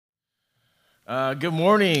Good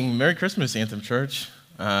morning. Merry Christmas, Anthem Church.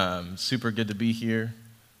 Super good to be here.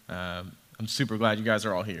 I'm super glad you guys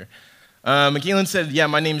are all here. McKeelan said,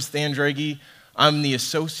 my name is Stan Draghi. I'm the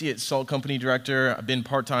Associate Salt Company Director. I've been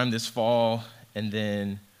part-time this fall, and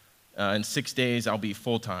then in 6 days, I'll be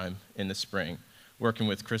full-time in the spring, working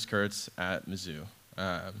with Chris Kurtz at Mizzou.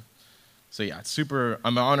 I'm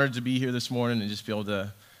honored to be here this morning and just be able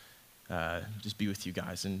to just be with you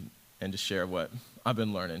guys and to share what I've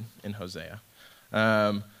been learning in Hosea.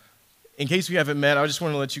 In case we haven't met, I just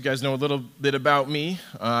want to let you guys know a little bit about me.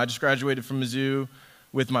 I just graduated from Mizzou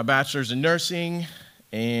with my bachelor's in nursing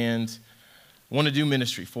and want to do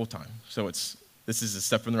ministry full-time. So this is a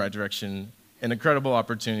step in the right direction, an incredible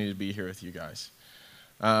opportunity to be here with you guys.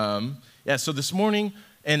 So this morning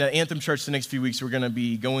in Anthem Church the next few weeks, we're going to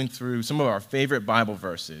be going through some of our favorite Bible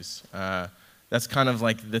verses. That's kind of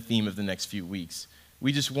like the theme of the next few weeks.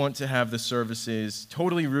 We just want to have the services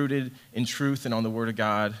totally rooted in truth and on the Word of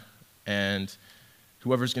God, and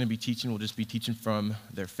whoever's going to be teaching will just be teaching from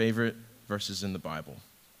their favorite verses in the Bible.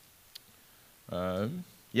 I'm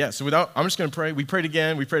just going to pray. We prayed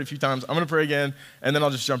again. We prayed a few times. I'm going to pray again, and then I'll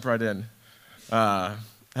just jump right in.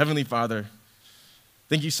 Heavenly Father,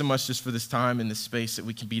 thank you so much just for this time and this space that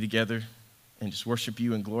we can be together and just worship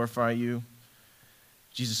you and glorify you.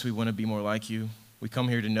 Jesus, we want to be more like you. We come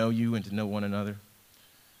here to know you and to know one another.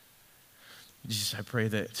 Jesus, I pray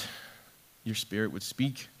that your Spirit would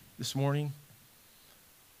speak this morning,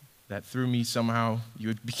 that through me somehow you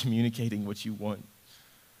would be communicating what you want,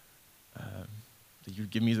 that you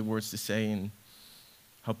would give me the words to say and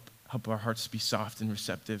help our hearts be soft and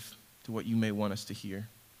receptive to what you may want us to hear.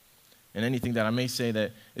 And anything that I may say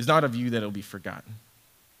that is not of you, that it'll be forgotten.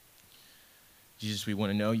 Jesus, we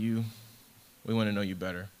want to know you. We want to know you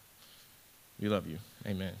better. We love you.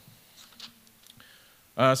 Amen.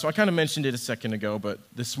 So I kind of mentioned it a second ago, but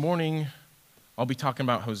this morning I'll be talking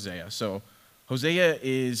about Hosea. So Hosea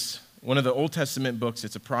is one of the Old Testament books.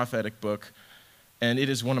 It's a prophetic book, and it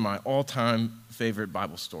is one of my all-time favorite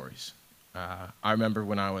Bible stories. I remember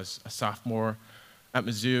when I was a sophomore at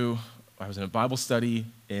Mizzou, I was in a Bible study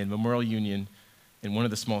in Memorial Union in one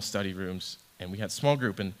of the small study rooms, and we had a small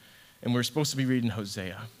group, and we were supposed to be reading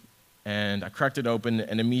Hosea. And I cracked it open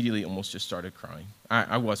and immediately almost just started crying.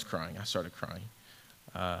 I was crying. I started crying.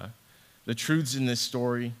 The truths in this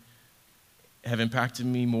story have impacted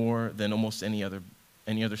me more than almost any other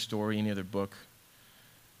story, any other book.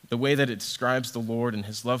 The way that it describes the Lord and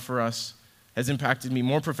his love for us has impacted me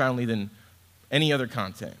more profoundly than any other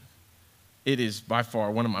content. It is by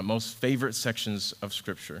far one of my most favorite sections of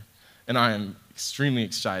Scripture, and I am extremely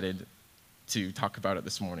excited to talk about it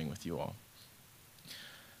this morning with you all.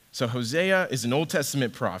 So Hosea is an Old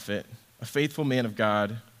Testament prophet, a faithful man of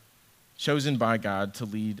God, chosen by God to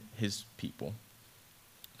lead his people.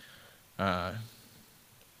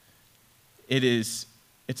 It's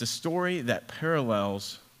a story that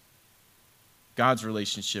parallels God's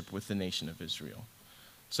relationship with the nation of Israel.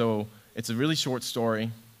 So it's a really short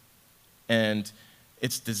story, and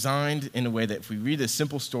it's designed in a way that if we read a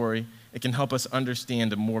simple story, it can help us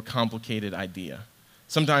understand a more complicated idea.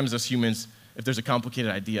 Sometimes as humans, if there's a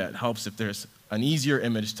complicated idea, it helps if there's an easier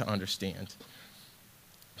image to understand.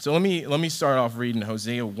 So let me start off reading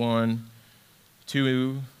Hosea 1,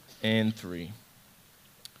 2, and 3.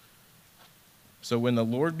 So when the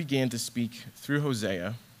Lord began to speak through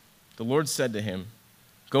Hosea, the Lord said to him,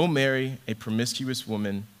 "Go marry a promiscuous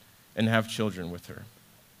woman and have children with her.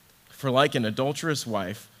 For like an adulterous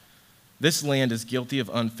wife, this land is guilty of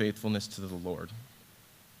unfaithfulness to the Lord."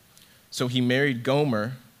 So he married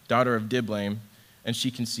Gomer, daughter of Diblaim, and she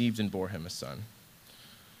conceived and bore him a son.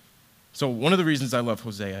 So one of the reasons I love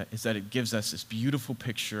Hosea is that it gives us this beautiful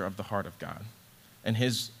picture of the heart of God and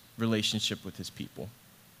his relationship with his people.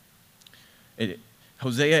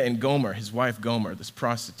 Hosea and Gomer, his wife Gomer, this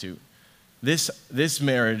prostitute, this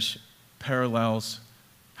marriage parallels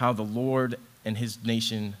how the Lord and his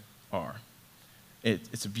nation are.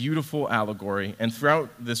 It's a beautiful allegory, and throughout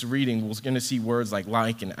this reading, we're going to see words like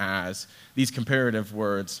and as, these comparative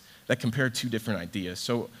words that compare two different ideas.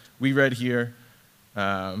 So we read here,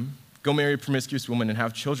 go marry a promiscuous woman and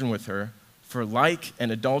have children with her, for like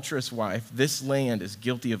an adulterous wife, this land is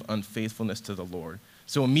guilty of unfaithfulness to the Lord.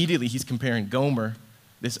 So immediately he's comparing Gomer,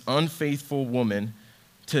 this unfaithful woman,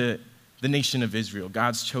 to the nation of Israel,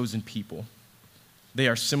 God's chosen people. They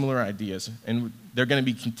are similar ideas, and they're going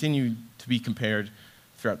to be continued to be compared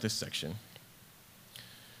throughout this section.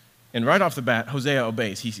 And right off the bat, Hosea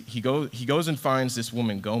obeys. He goes and finds this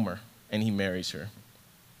woman, Gomer, and he marries her.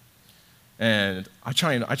 And I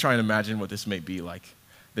try and imagine what this may be like.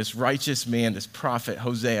 This righteous man, this prophet,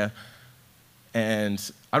 Hosea,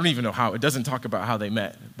 and I don't even know how. It doesn't talk about how they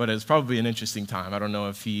met, but it's probably an interesting time. I don't know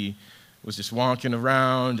if he was just walking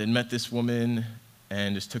around and met this woman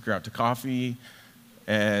and just took her out to coffee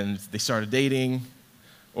and they started dating,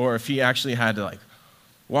 or if he actually had to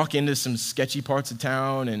walk into some sketchy parts of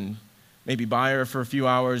town and maybe buy her for a few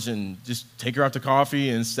hours and just take her out to coffee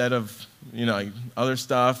instead of, other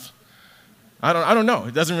stuff. I don't know.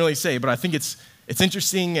 It doesn't really say, but I think it's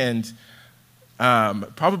interesting and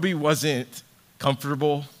probably wasn't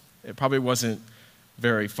comfortable. It probably wasn't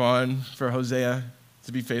very fun for Hosea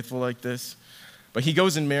to be faithful like this. But he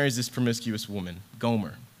goes and marries this promiscuous woman,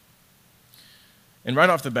 Gomer. And right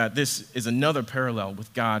off the bat, this is another parallel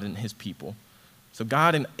with God and his people. So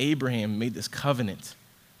God and Abraham made this covenant.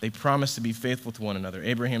 They promised to be faithful to one another.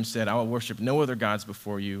 Abraham said, I will worship no other gods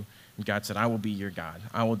before you. And God said, I will be your God.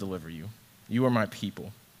 I will deliver you. You are my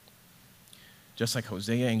people. Just like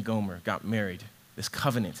Hosea and Gomer got married, this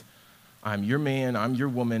covenant. I'm your man, I'm your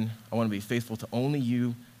woman. I want to be faithful to only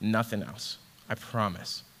you, nothing else. I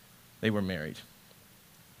promise. They were married.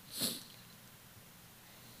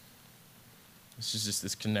 This is just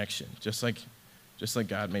this connection, just like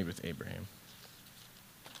God made with Abraham.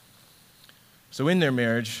 So in their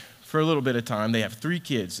marriage, for a little bit of time, they have 3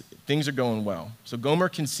 kids. Things are going well. So Gomer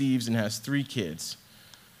conceives and has 3 kids.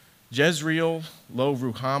 Jezreel, Lo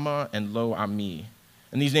Ruhamah, and Lo Ami.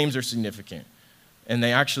 And these names are significant. And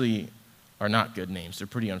they actually are not good names. They're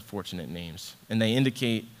pretty unfortunate names. And they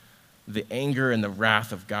indicate the anger and the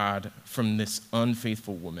wrath of God from this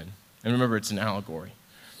unfaithful woman. And remember, it's an allegory.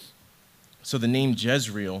 So the name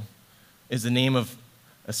Jezreel is the name of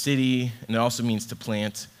a city, and it also means to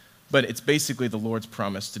plant. But it's basically the Lord's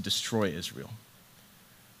promise to destroy Israel.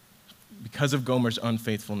 Because of Gomer's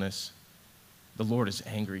unfaithfulness, the Lord is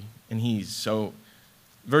angry, and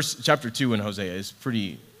chapter 2 in Hosea is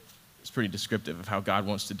pretty descriptive of how God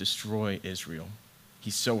wants to destroy Israel.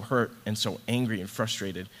 He's so hurt and so angry and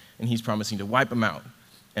frustrated, and he's promising to wipe them out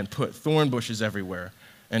and put thorn bushes everywhere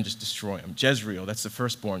and just destroy them. Jezreel, that's the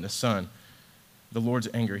firstborn, the son. The Lord's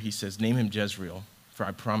anger, he says, name him Jezreel, for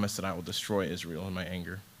I promise that I will destroy Israel in my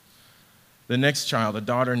anger. The next child, a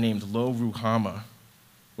daughter named Lo Ruhamah,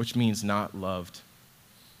 which means not loved.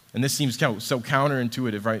 And this seems so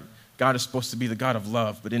counterintuitive, right? God is supposed to be the God of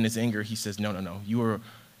love, but in his anger, he says, no,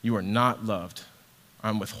 you are not loved.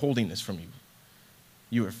 I'm withholding this from you.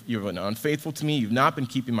 You've been unfaithful to me. You've not been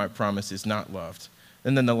keeping my promises, not loved.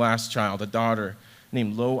 And then the last child, a daughter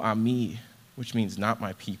named Lo Ami, which means not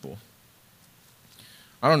my people.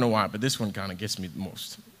 I don't know why, but this one kind of gets me the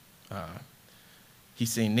most.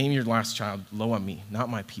 He's saying, name your last child Lo Ami, not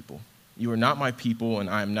my people. You are not my people, and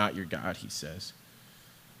I am not your God, he says.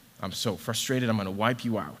 I'm so frustrated, I'm going to wipe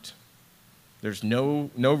you out. There's no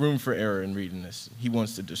room for error in reading this. He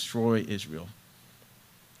wants to destroy Israel.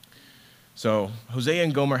 So Hosea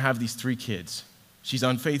and Gomer have these 3 kids. She's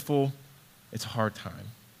unfaithful. It's a hard time.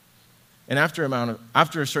 And after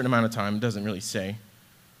a certain amount of time, it doesn't really say,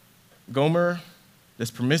 Gomer,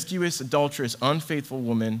 this promiscuous, adulterous, unfaithful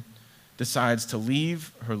woman, decides to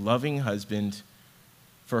leave her loving husband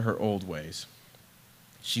for her old ways.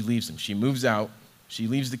 She leaves him. She moves out. She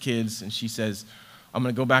leaves the kids, and she says, I'm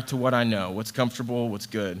going to go back to what I know, what's comfortable, what's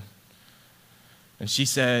good. And she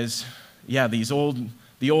says, yeah,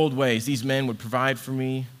 the old ways, these men would provide for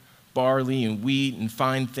me barley and wheat and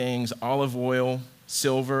fine things, olive oil,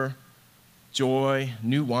 silver, joy,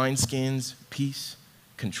 new wineskins, peace,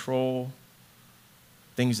 control,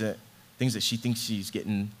 things that she thinks she's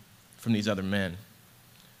getting from these other men.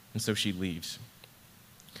 And so she leaves.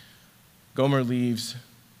 Gomer leaves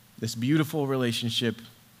this beautiful relationship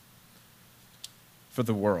for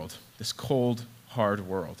the world, this cold, hard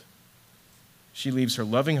world. She leaves her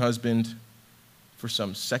loving husband for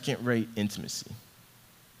some second-rate intimacy.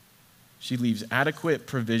 She leaves adequate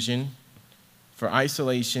provision for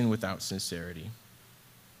isolation without sincerity.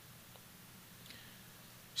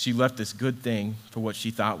 She left this good thing for what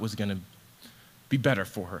she thought was going to be better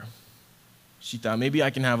for her. She thought, maybe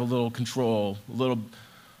I can have a little control, a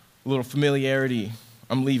little familiarity.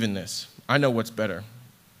 I'm leaving this. I know what's better.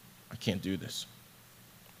 I can't do this.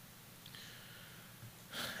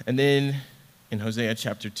 And then in Hosea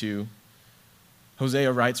chapter 2,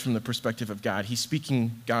 Hosea writes from the perspective of God. He's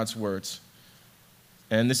speaking God's words.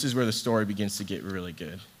 And this is where the story begins to get really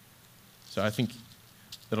good. So I think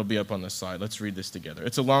that'll be up on the slide. Let's read this together.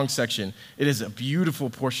 It's a long section. It is a beautiful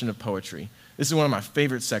portion of poetry. This is one of my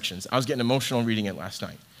favorite sections. I was getting emotional reading it last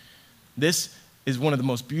night. This is one of the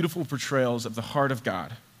most beautiful portrayals of the heart of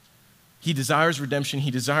God. He desires redemption.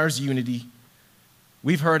 He desires unity.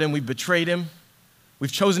 We've hurt him. We've betrayed him.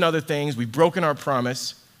 We've chosen other things. We've broken our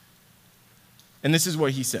promise. And this is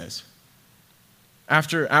what he says.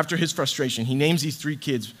 after his frustration, he names these 3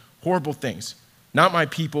 kids horrible things. Not my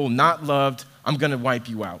people, not loved, I'm going to wipe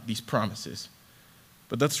you out, these promises.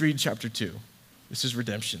 But let's read chapter 2. This is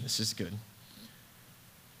redemption. This is good.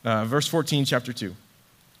 Verse 14, chapter 2.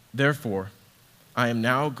 Therefore, I am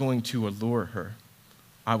now going to allure her.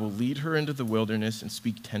 I will lead her into the wilderness and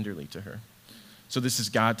speak tenderly to her. So this is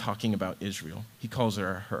God talking about Israel. He calls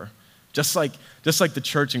her her. Just like the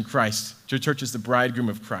church in Christ. The church is the bridegroom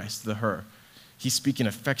of Christ, the her. He's speaking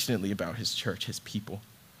affectionately about his church, his people.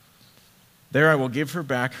 There I will give her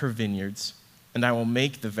back her vineyards, and I will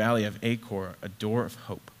make the valley of Achor a door of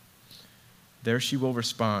hope. There she will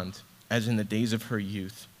respond, as in the days of her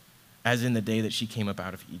youth, as in the day that she came up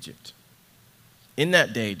out of Egypt. In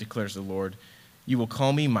that day, declares the Lord, you will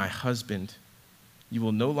call me my husband. You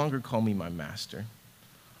will no longer call me my master.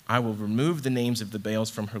 I will remove the names of the Baals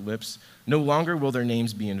from her lips. No longer will their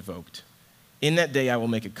names be invoked. In that day I will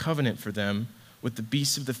make a covenant for them with the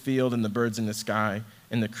beasts of the field and the birds in the sky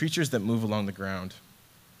and the creatures that move along the ground.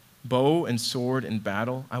 Bow and sword and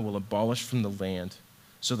battle I will abolish from the land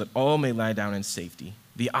so that all may lie down in safety.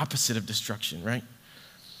 The opposite of destruction, right?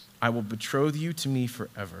 I will betroth you to me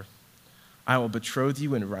forever. I will betroth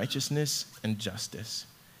you in righteousness and justice,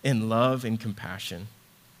 in love and compassion.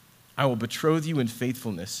 I will betroth you in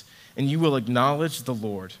faithfulness, and you will acknowledge the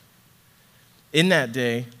Lord. In that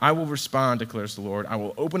day, I will respond, declares the Lord. I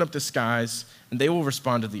will open up the skies, and they will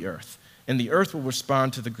respond to the earth. And the earth will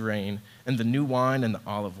respond to the grain, and the new wine and the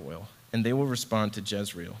olive oil, and they will respond to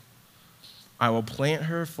Jezreel. I will plant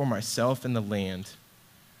her for myself in the land.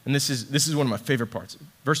 And this is one of my favorite parts.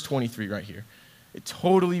 Verse 23 right here. It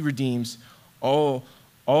totally redeems all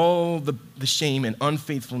the shame and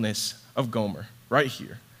unfaithfulness of Gomer right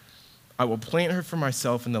here. I will plant her for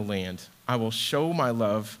myself in the land. I will show my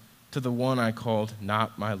love to the one I called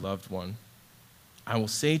not my loved one. I will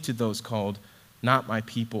say to those called not my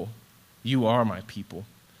people, you are my people.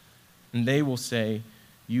 And they will say,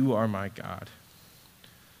 you are my God.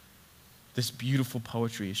 This beautiful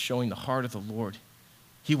poetry is showing the heart of the Lord.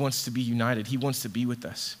 He wants to be united. He wants to be with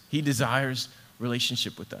us. He desires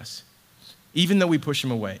relationship with us. Even though we push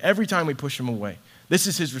him away, every time we push him away, this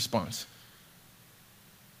is his response.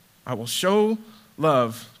 I will show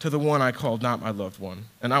love to the one I called not my loved one,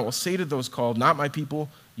 and I will say to those called not my people,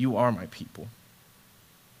 you are my people.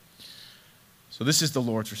 So this is the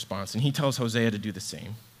Lord's response, and he tells Hosea to do the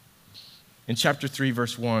same. In chapter 3,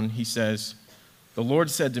 verse 1, he says, the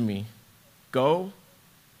Lord said to me, go,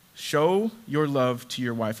 show your love to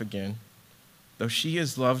your wife again, though she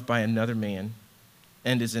is loved by another man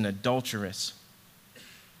and is an adulteress.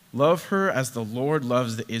 Love her as the Lord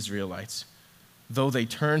loves the Israelites, though they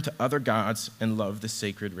turn to other gods and love the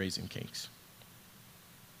sacred raisin cakes.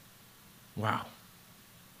 Wow.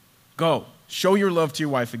 Go, show your love to your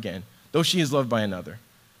wife again, though she is loved by another.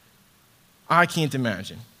 I can't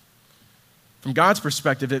imagine. From God's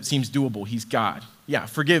perspective, it seems doable. He's God. Yeah,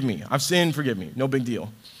 forgive me. I've sinned, forgive me. No big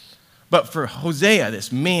deal. But for Hosea,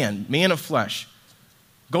 this man of flesh,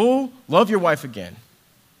 go love your wife again.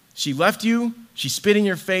 She left you, she spit in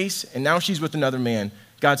your face, and now she's with another man.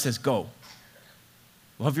 God says, go.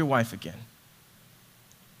 Love your wife again.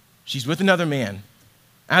 She's with another man.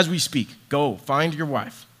 As we speak, go, find your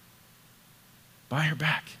wife. Buy her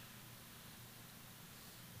back.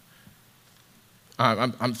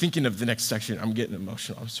 I'm thinking of the next section. I'm getting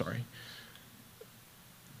emotional. I'm sorry.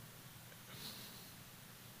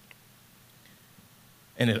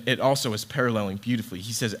 And it also is paralleling beautifully.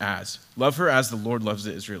 He says, love her as the Lord loves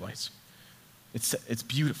the Israelites. It's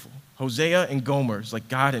beautiful. Hosea and Gomer is like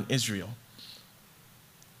God and Israel.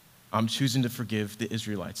 I'm choosing to forgive the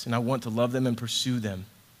Israelites, and I want to love them and pursue them.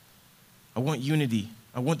 I want unity.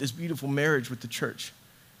 I want this beautiful marriage with the church.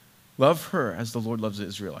 Love her as the Lord loves the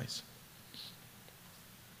Israelites.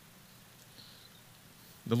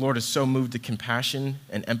 The Lord is so moved to compassion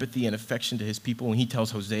and empathy and affection to his people, and he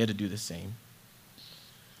tells Hosea to do the same.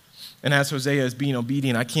 And as Hosea is being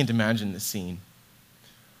obedient, I can't imagine this scene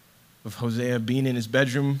of Hosea being in his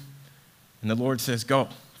bedroom, and the Lord says, go,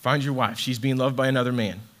 find your wife. She's being loved by another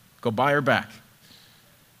man. Go buy her back.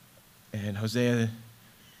 And Hosea,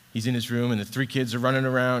 he's in his room, and the 3 kids are running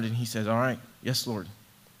around, and he says, all right, yes, Lord.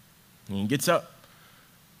 And he gets up,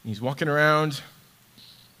 and he's walking around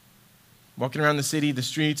the city, the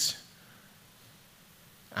streets,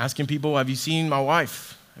 asking people, have you seen my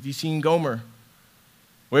wife? Have you seen Gomer?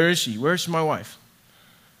 Where is she? Where's my wife?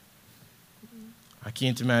 I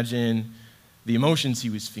can't imagine the emotions he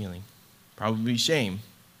was feeling. Probably shame,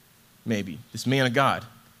 maybe. This man of God,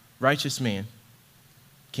 righteous man,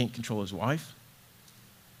 can't control his wife.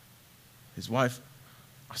 His wife,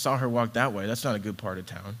 I saw her walk that way. That's not a good part of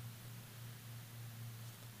town.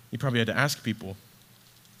 He probably had to ask people,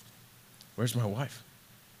 where's my wife?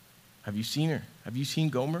 Have you seen her? Have you seen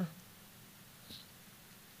Gomer?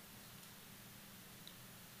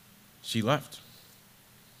 She left.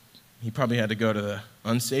 He probably had to go to the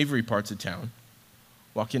unsavory parts of town,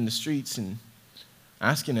 walk in the streets and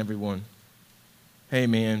asking everyone, hey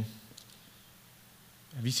man,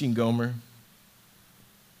 have you seen Gomer?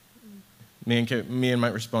 Man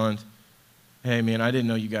might respond, hey man, I didn't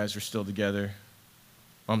know you guys were still together.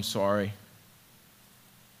 I'm sorry.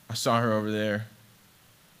 I saw her over there.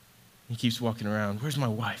 He keeps walking around. Where's my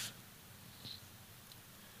wife?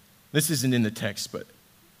 This isn't in the text, but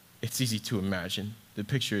it's easy to imagine. The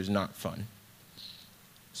picture is not fun.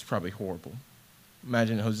 It's probably horrible.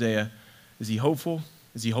 Imagine Hosea. Is he hopeful?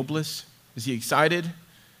 Is he hopeless? Is he excited?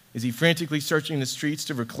 Is he frantically searching the streets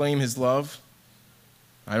to reclaim his love?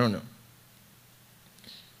 I don't know.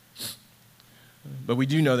 But we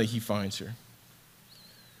do know that he finds her.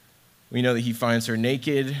 We know that he finds her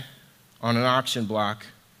naked on an auction block,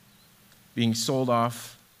 being sold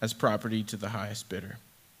off as property to the highest bidder.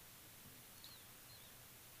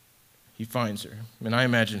 He finds her, and I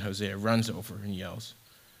imagine Hosea runs over and yells,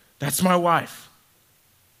 "That's my wife.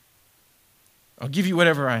 I'll give you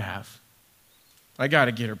whatever I have. I got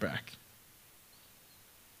to get her back."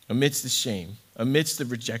 Amidst the shame, amidst the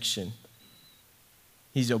rejection,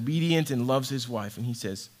 he's obedient and loves his wife, and he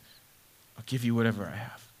says, "I'll give you whatever I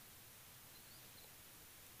have."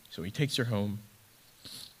 So he takes her home.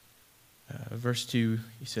 Verse 2,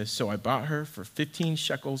 he says, "So I bought her for 15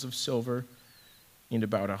 shekels of silver and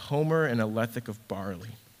about a homer and a lethek of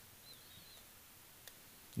barley."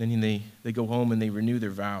 Then they go home and they renew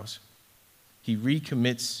their vows. He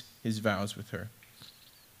recommits his vows with her.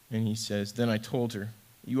 And he says, "Then I told her,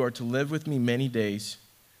 you are to live with me many days,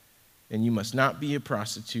 and you must not be a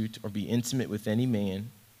prostitute or be intimate with any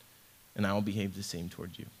man, and I will behave the same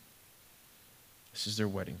toward you." This is their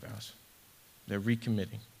wedding vows. They're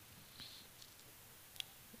recommitting.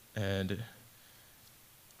 And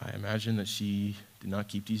I imagine that she did not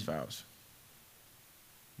keep these vows.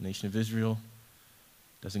 The nation of Israel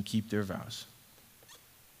doesn't keep their vows.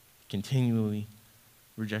 Continually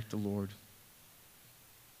reject the Lord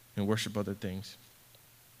and worship other things.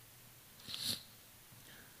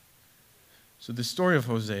 So the story of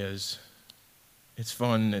Hosea it's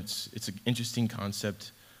fun, it's an interesting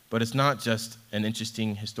concept, but it's not just an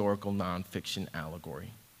interesting historical nonfiction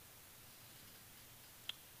allegory.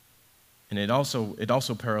 And it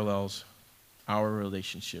also parallels our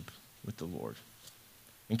relationship with the Lord.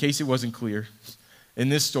 In case it wasn't clear, in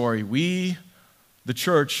this story, we, the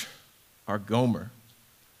church, are Gomer.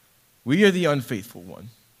 We are the unfaithful one.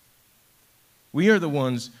 We are the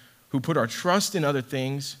ones who put our trust in other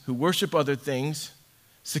things, who worship other things,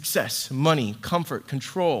 success, money, comfort,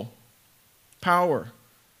 control, power.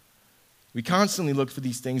 We constantly look for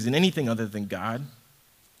these things in anything other than God.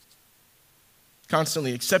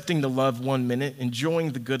 Constantly accepting the love 1 minute,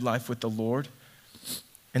 enjoying the good life with the Lord,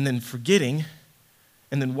 and then forgetting,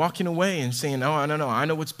 and then walking away and saying, "No, I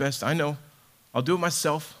know what's best. I know. I'll do it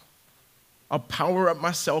myself. I'll power up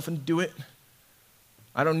myself and do it.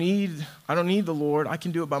 I don't need the Lord. I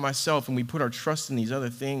can do it by myself." And we put our trust in these other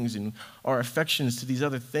things and our affections to these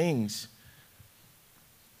other things.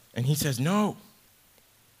 And he says, no.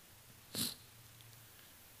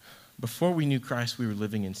 Before we knew Christ, we were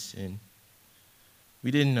living in sin. We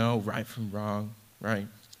didn't know right from wrong, right?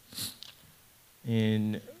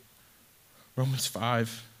 In Romans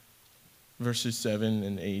 5, verses 7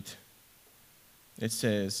 and 8, it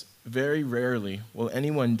says, "Very rarely will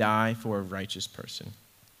anyone die for a righteous person.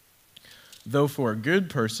 Though for a good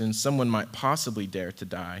person, someone might possibly dare to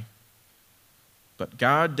die. But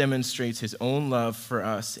God demonstrates his own love for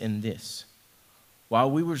us in this: while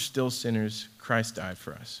we were still sinners, Christ died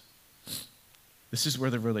for us." This is where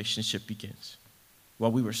the relationship begins.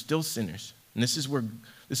 While we were still sinners, and this is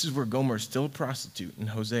where Gomer is still a prostitute, and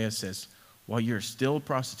Hosea says, while you're still a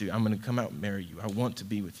prostitute, I'm going to come out and marry you. I want to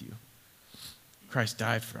be with you. Christ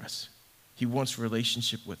died for us. He wants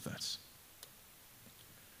relationship with us.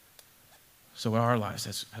 So in our lives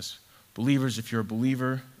as believers, if you're a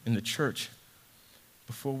believer in the church,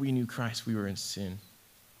 before we knew Christ, we were in sin.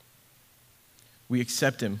 We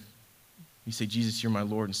accept him. We say, "Jesus, you're my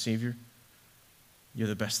Lord and Savior. You're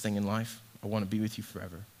the best thing in life. I want to be with you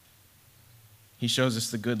forever." He shows us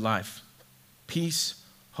the good life: peace,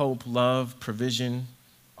 hope, love, provision,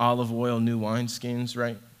 olive oil, new wineskins,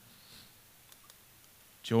 right?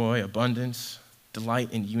 Joy, abundance,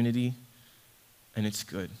 delight, and unity, and it's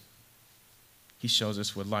good. He shows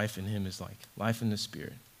us what life in him is like, life in the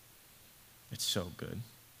Spirit. It's so good.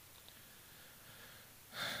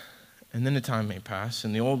 And then the time may pass,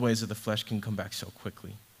 and the old ways of the flesh can come back so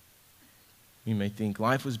quickly. You may think,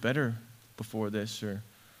 life was better before this, or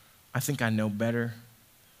I think I know better,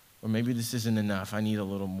 or maybe this isn't enough. I need a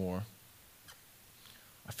little more.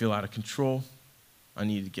 I feel out of control. I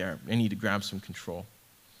need to grab some control.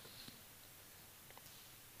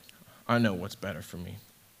 I know what's better for me.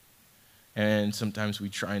 And sometimes we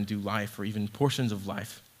try and do life, or even portions of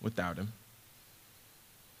life, without him.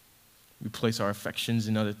 We place our affections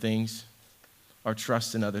in other things, our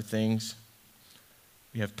trust in other things.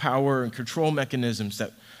 We have power and control mechanisms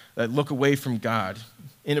that look away from God,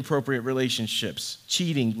 inappropriate relationships,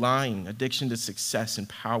 cheating, lying, addiction to success and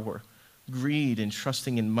power, greed and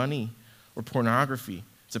trusting in money or pornography.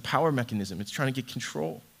 It's a power mechanism. It's trying to get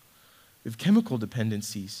control. We have chemical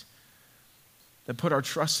dependencies that put our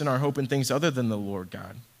trust and our hope in things other than the Lord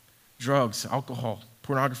God. Drugs, alcohol,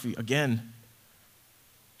 pornography, again,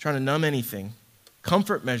 trying to numb anything.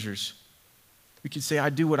 Comfort measures. We could say, I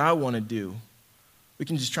do what I want to do. We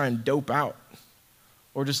can just try and dope out,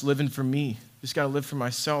 or just living for me. Just got to live for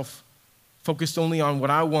myself, focused only on what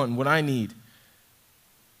I want, what I need.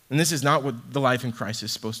 And this is not what the life in Christ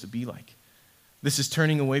is supposed to be like. This is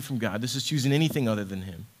turning away from God. This is choosing anything other than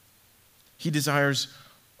him. He desires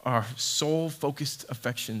our soul-focused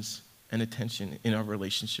affections and attention in our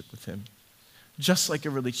relationship with him, just like a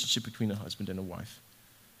relationship between a husband and a wife.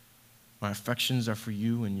 My affections are for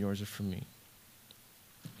you and yours are for me.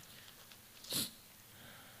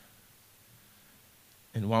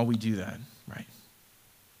 And while we do that, right,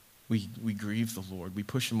 we grieve the Lord. We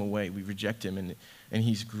push him away. We reject him, and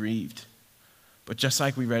he's grieved. But just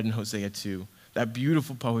like we read in Hosea 2, that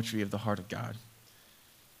beautiful poetry of the heart of God,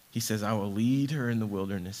 he says, I will lead her in the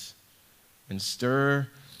wilderness and stir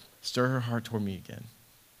her heart toward me again.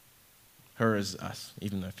 Her is us,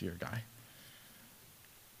 even if you're a guy.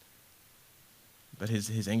 But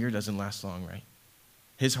his anger doesn't last long, right?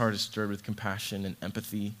 His heart is stirred with compassion and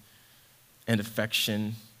empathy and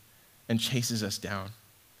affection and chases us down.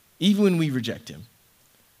 Even when we reject him.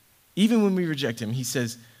 Even when we reject him, he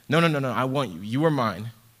says, no, I want you. You are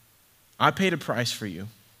mine. I paid a price for you.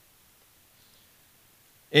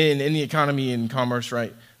 In the economy and commerce,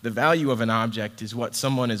 right, the value of an object is what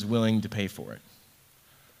someone is willing to pay for it.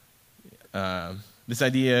 This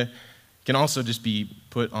idea can also just be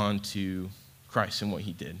put onto Christ and what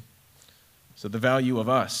he did. So the value of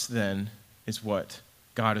us, then, is what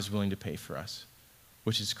God is willing to pay for us,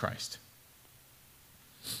 which is Christ.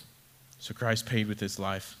 So Christ paid with his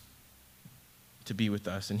life to be with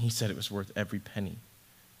us, and he said it was worth every penny.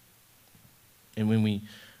 And when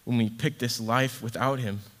we pick this life without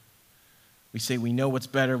him, we say we know what's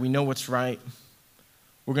better, we know what's right.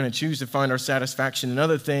 We're going to choose to find our satisfaction in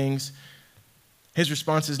other things. His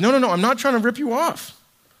response is, no, I'm not trying to rip you off.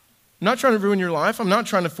 I'm not trying to ruin your life. I'm not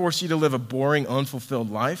trying to force you to live a boring,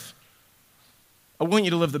 unfulfilled life. I want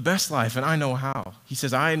you to live the best life, and I know how. He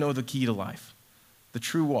says, I know the key to life, the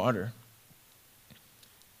true water.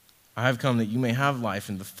 I have come that you may have life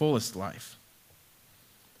in the fullest life.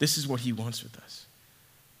 This is what he wants with us.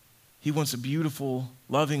 He wants a beautiful,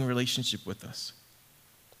 loving relationship with us.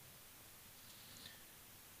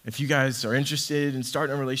 If you guys are interested in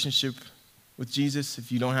starting a relationship with Jesus,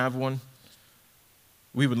 if you don't have one,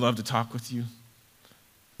 we would love to talk with you.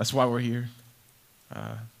 That's why we're here.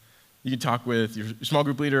 You can talk with your small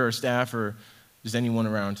group leader or staff or just anyone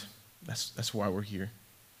around. That's why we're here.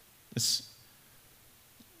 It's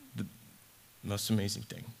the most amazing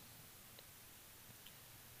thing.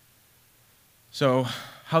 So,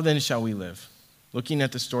 how then shall we live? Looking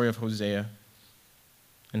at the story of Hosea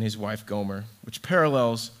and his wife Gomer, which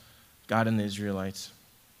parallels God and the Israelites,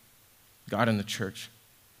 God and the church.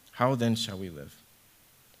 How then shall we live?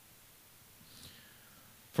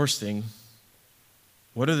 First thing,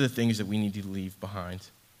 what are the things that we need to leave behind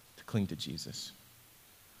to cling to Jesus?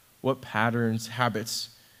 What patterns, habits,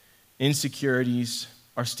 insecurities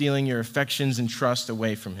are stealing your affections and trust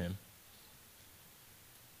away from him?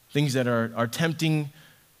 Things that are tempting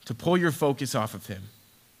to pull your focus off of him.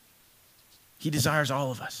 He desires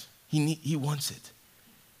all of us. He wants it.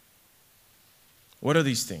 What are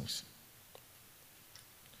these things?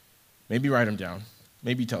 Maybe write them down.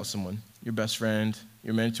 Maybe tell someone, your best friend,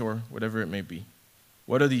 your mentor, whatever it may be.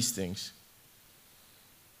 What are these things?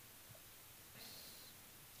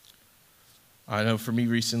 I know for me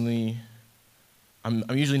recently, I'm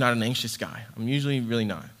usually not an anxious guy. I'm usually really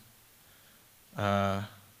not.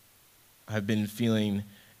 I've been feeling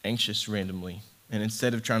anxious randomly. And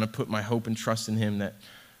instead of trying to put my hope and trust in him that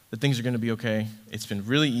things are going to be okay, it's been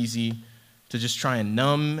really easy to just try and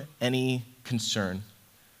numb any concern.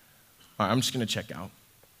 I'm just going to check out.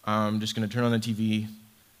 I'm just going to turn on the TV,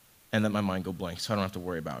 and let my mind go blank so I don't have to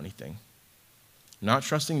worry about anything. Not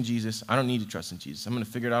trusting in Jesus. I don't need to trust in Jesus. I'm going to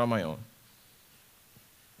figure it out on my own.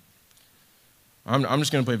 I'm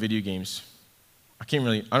just going to play video games. I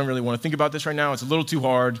don't really want to think about this right now. It's a little too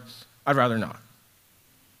hard. I'd rather not.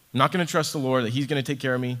 I'm not going to trust the Lord that he's going to take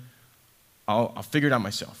care of me. I'll figure it out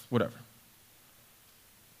myself, whatever.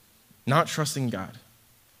 Not trusting God.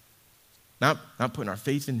 Not putting our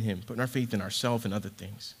faith in him, putting our faith in ourselves and other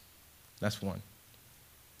things. That's one.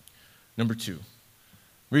 Number 2,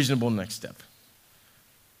 reasonable next step.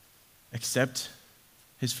 Accept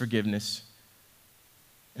his forgiveness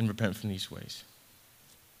and repent from these ways.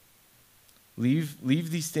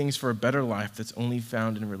 Leave these things for a better life that's only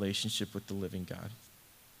found in a relationship with the living God.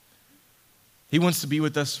 He wants to be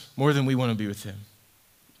with us more than we want to be with him,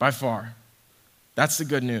 by far. That's the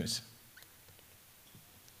good news.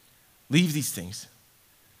 Leave these things.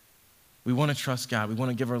 We want to trust God. We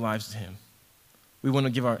want to give our lives to him. We want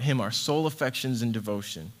to give him our sole affections and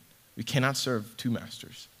devotion. We cannot serve two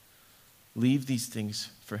masters. Leave these things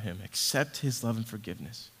for him. Accept his love and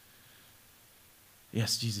forgiveness.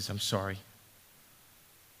 Yes, Jesus, I'm sorry.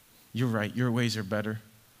 You're right. Your ways are better.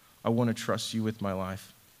 I want to trust you with my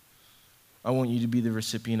life. I want you to be the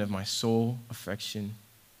recipient of my sole affection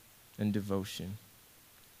and devotion.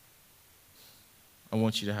 I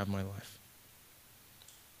want you to have my life.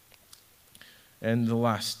 And the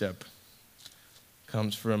last step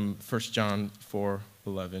comes from 1 John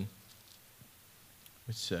 4:11,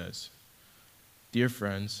 which says, "Dear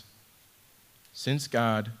friends, since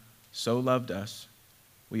God so loved us,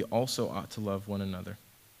 we also ought to love one another."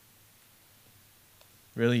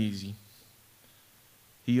 Really easy.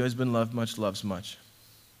 He who has been loved much loves much.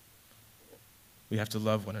 We have to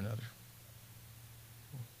love one another.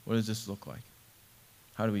 What does this look like?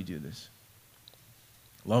 How do we do this?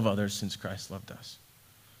 Love others since Christ loved us.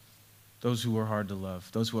 Those who are hard to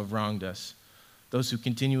love, those who have wronged us, those who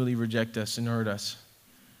continually reject us and hurt us.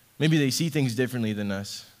 Maybe they see things differently than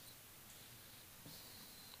us.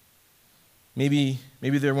 Maybe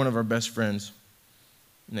they're one of our best friends,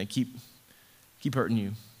 and they keep hurting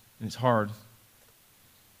you, and it's hard.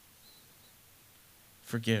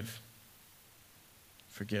 Forgive.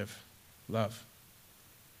 Love.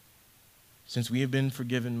 Since we have been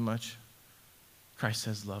forgiven much, Christ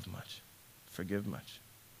says love much, forgive much.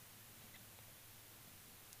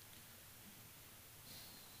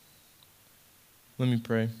 Let me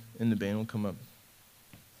pray, and the band will come up.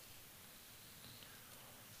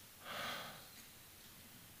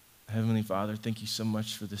 Heavenly Father, thank you so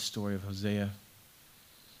much for this story of Hosea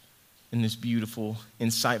and this beautiful,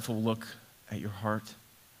 insightful look at your heart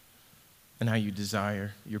and how you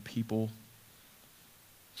desire your people.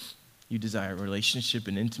 You desire relationship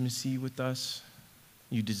and intimacy with us.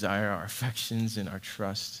 You desire our affections and our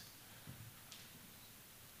trust.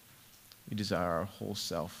 You desire our whole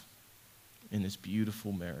self in this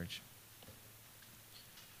beautiful marriage.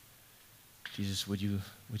 Jesus, would you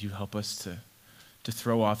help us to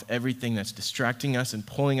throw off everything that's distracting us and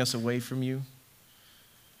pulling us away from you?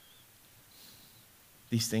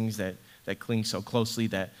 These things that cling so closely,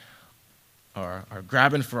 that are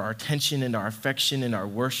grabbing for our attention and our affection and our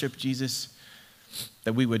worship, Jesus,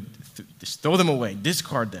 that we would just throw them away,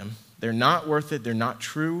 discard them. They're not worth it. They're not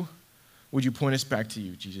true. Would you point us back to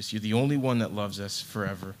you, Jesus? You're the only one that loves us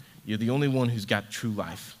forever. You're the only one who's got true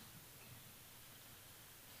life.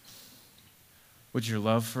 Would your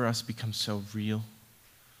love for us become so real?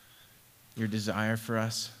 Your desire for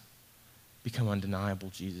us become undeniable,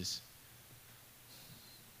 Jesus.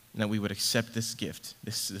 And that we would accept this gift,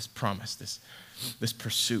 this promise, this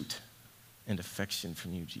pursuit and affection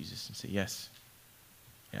from you, Jesus, and say, yes.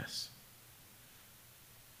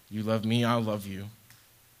 You love me, I'll love you.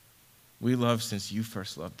 We love since you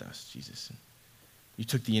first loved us, Jesus. And you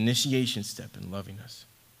took the initiation step in loving us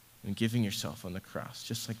and giving yourself on the cross,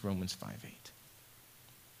 just like Romans 5:8.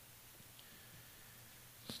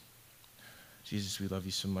 Jesus, we love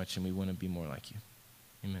you so much, and we want to be more like you.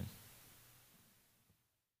 Amen.